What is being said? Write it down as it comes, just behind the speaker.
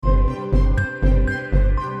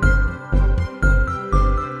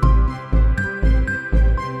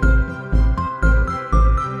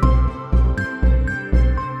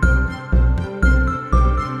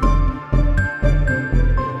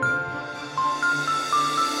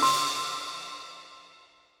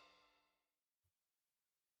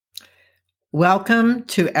Welcome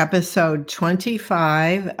to episode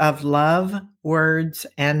 25 of Love, Words,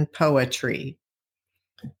 and Poetry.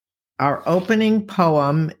 Our opening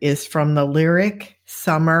poem is from the lyric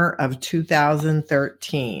Summer of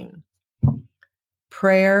 2013.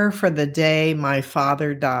 Prayer for the day my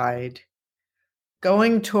father died.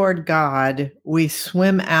 Going toward God, we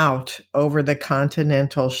swim out over the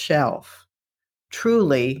continental shelf.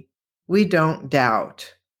 Truly, we don't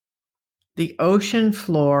doubt. The ocean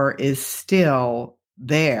floor is still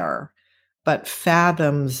there, but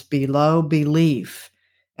fathoms below belief,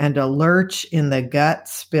 and a lurch in the gut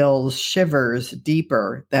spills shivers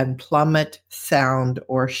deeper than plummet, sound,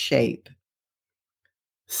 or shape.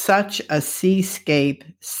 Such a seascape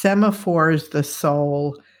semaphores the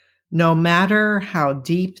soul. No matter how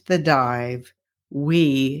deep the dive,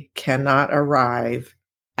 we cannot arrive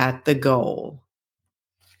at the goal.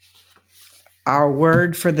 Our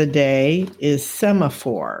word for the day is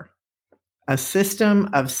semaphore, a system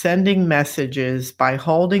of sending messages by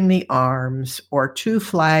holding the arms or two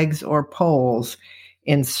flags or poles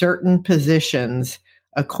in certain positions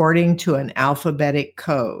according to an alphabetic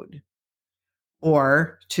code,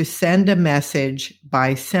 or to send a message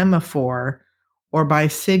by semaphore or by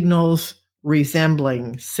signals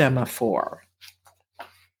resembling semaphore.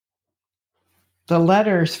 The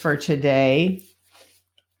letters for today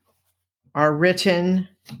are written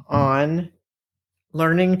on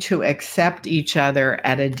learning to accept each other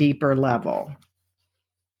at a deeper level.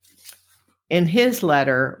 In his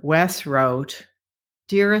letter, Wes wrote,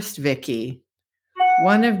 "Dearest Vicky,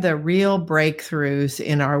 one of the real breakthroughs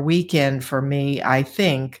in our weekend for me, I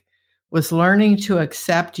think, was learning to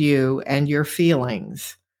accept you and your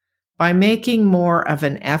feelings. By making more of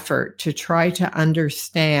an effort to try to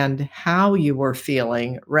understand how you were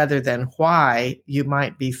feeling rather than why you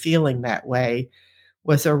might be feeling that way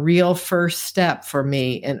was a real first step for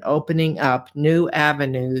me in opening up new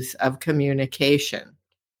avenues of communication.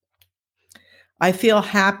 I feel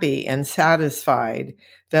happy and satisfied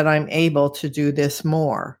that I'm able to do this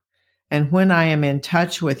more. And when I am in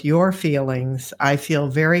touch with your feelings, I feel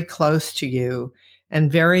very close to you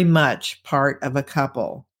and very much part of a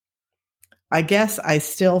couple. I guess I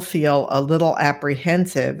still feel a little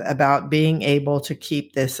apprehensive about being able to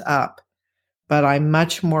keep this up, but I'm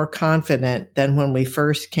much more confident than when we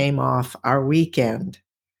first came off our weekend.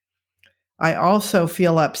 I also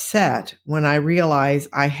feel upset when I realize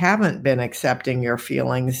I haven't been accepting your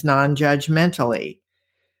feelings non-judgmentally.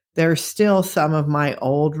 There's still some of my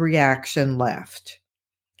old reaction left.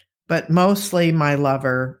 But mostly, my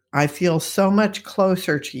lover, I feel so much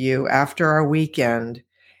closer to you after our weekend,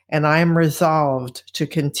 and I am resolved to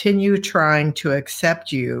continue trying to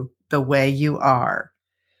accept you the way you are,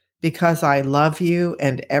 because I love you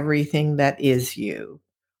and everything that is you.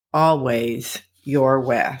 Always, your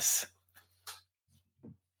Wes."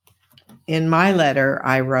 In my letter,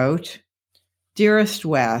 I wrote, "Dearest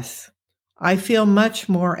Wes, I feel much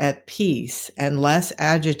more at peace and less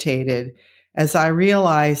agitated as I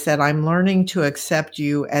realize that I'm learning to accept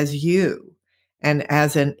you and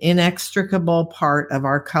as an inextricable part of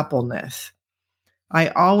our coupleness. I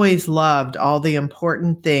always loved all the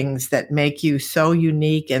important things that make you so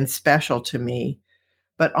unique and special to me,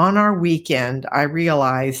 but on our weekend, I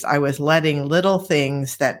realized I was letting little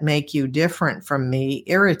things that make you different from me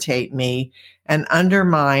irritate me and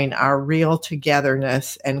undermine our real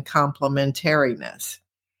togetherness and complementariness.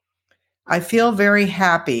 I feel very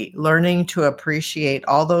happy learning to appreciate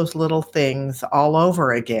all those little things all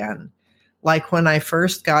over again, like when I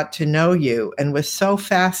first got to know you and was so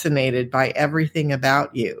fascinated by everything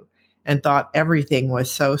about you and thought everything was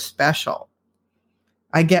so special.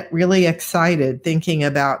 I get really excited thinking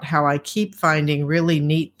about how I keep finding really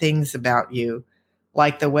neat things about you,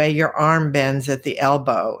 like the way your arm bends at the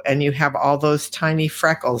elbow and you have all those tiny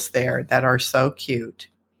freckles there that are so cute.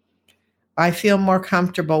 I feel more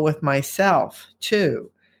comfortable with myself, too,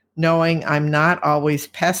 knowing I'm not always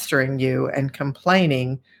pestering you and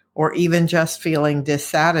complaining or even just feeling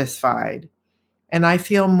dissatisfied. And I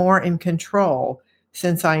feel more in control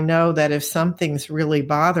since I know that if something's really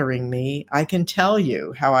bothering me, I can tell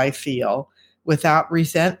you how I feel without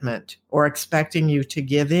resentment or expecting you to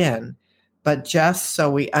give in, but just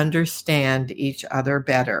so we understand each other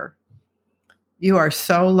better. You are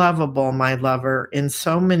so lovable, my lover, in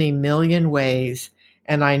so many million ways,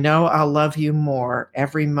 and I know I'll love you more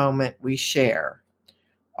every moment we share.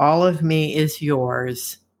 All of me is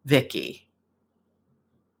yours, Vicky."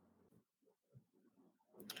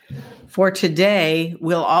 For today,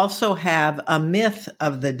 we'll also have a myth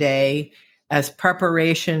of the day as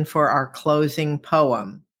preparation for our closing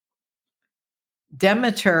poem.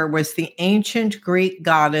 Demeter was the ancient Greek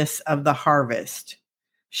goddess of the harvest.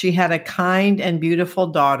 She had a kind and beautiful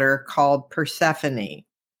daughter called Persephone.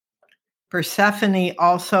 Persephone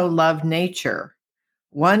also loved nature.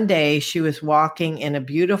 One day she was walking in a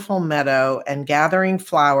beautiful meadow and gathering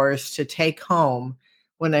flowers to take home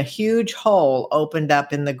when a huge hole opened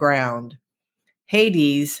up in the ground.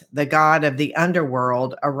 Hades, the god of the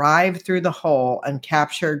underworld, arrived through the hole and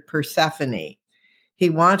captured Persephone. He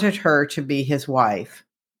wanted her to be his wife.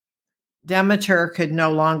 Demeter could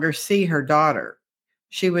no longer see her daughter.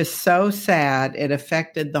 She was so sad it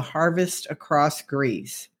affected the harvest across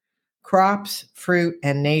Greece. Crops, fruit,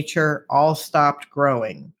 and nature all stopped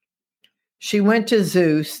growing. She went to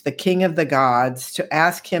Zeus, the king of the gods, to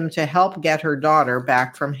ask him to help get her daughter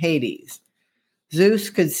back from Hades. Zeus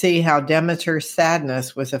could see how Demeter's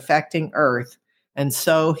sadness was affecting Earth, and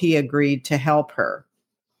so he agreed to help her.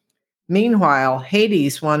 Meanwhile,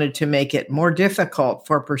 Hades wanted to make it more difficult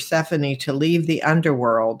for Persephone to leave the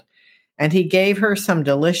underworld, and he gave her some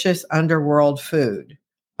delicious underworld food,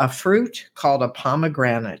 a fruit called a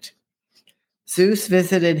pomegranate. Zeus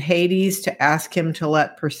visited Hades to ask him to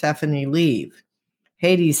let Persephone leave.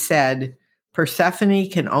 Hades said, "Persephone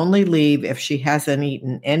can only leave if she hasn't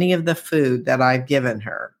eaten any of the food that I've given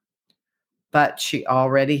her." But she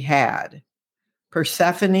already had.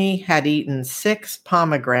 Persephone had eaten 6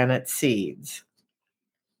 pomegranate seeds.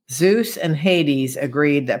 Zeus and Hades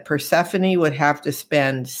agreed that Persephone would have to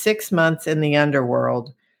spend 6 months in the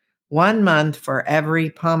underworld, 1 month for every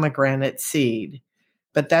pomegranate seed,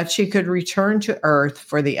 but that she could return to Earth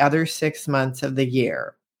for the other 6 months of the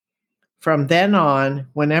year. From then on,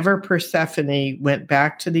 whenever Persephone went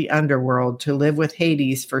back to the underworld to live with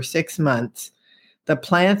Hades for 6 months, the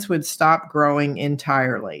plants would stop growing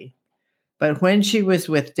entirely. But when she was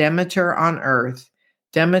with Demeter on Earth,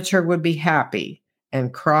 Demeter would be happy,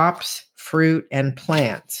 and crops, fruit, and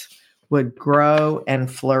plants would grow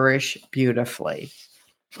and flourish beautifully.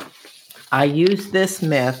 I used this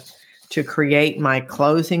myth to create my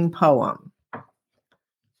closing poem.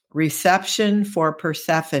 Reception for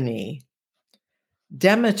Persephone.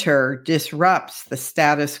 Demeter disrupts the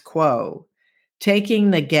status quo, taking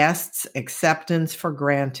the guest's acceptance for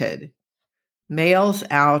granted. Mails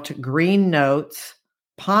out green notes,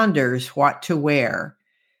 ponders what to wear,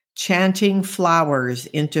 chanting flowers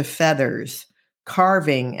into feathers,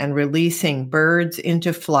 carving and releasing birds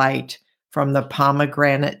into flight from the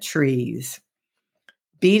pomegranate trees.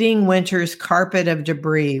 Beating winter's carpet of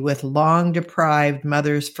debris with long-deprived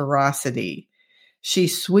mother's ferocity, she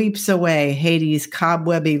sweeps away Hades'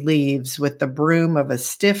 cobwebby leaves with the broom of a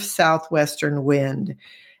stiff southwestern wind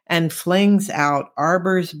and flings out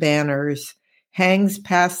arbor's banners, hangs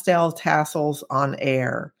pastel tassels on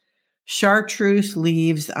air, chartreuse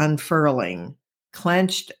leaves unfurling,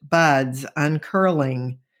 clenched buds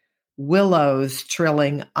uncurling, willows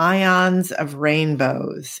trilling ions of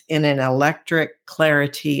rainbows in an electric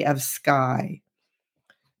clarity of sky.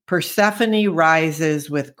 Persephone rises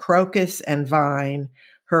with crocus and vine,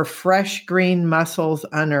 her fresh green muscles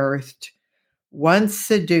unearthed, once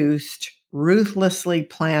seduced, ruthlessly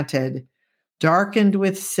planted, darkened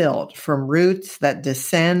with silt from roots that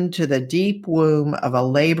descend to the deep womb of a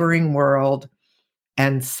laboring world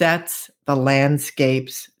and sets the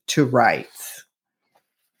landscapes to rights.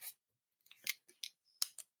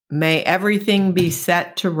 May everything be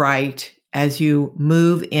set to right as you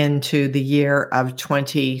move into the year of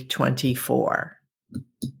 2024.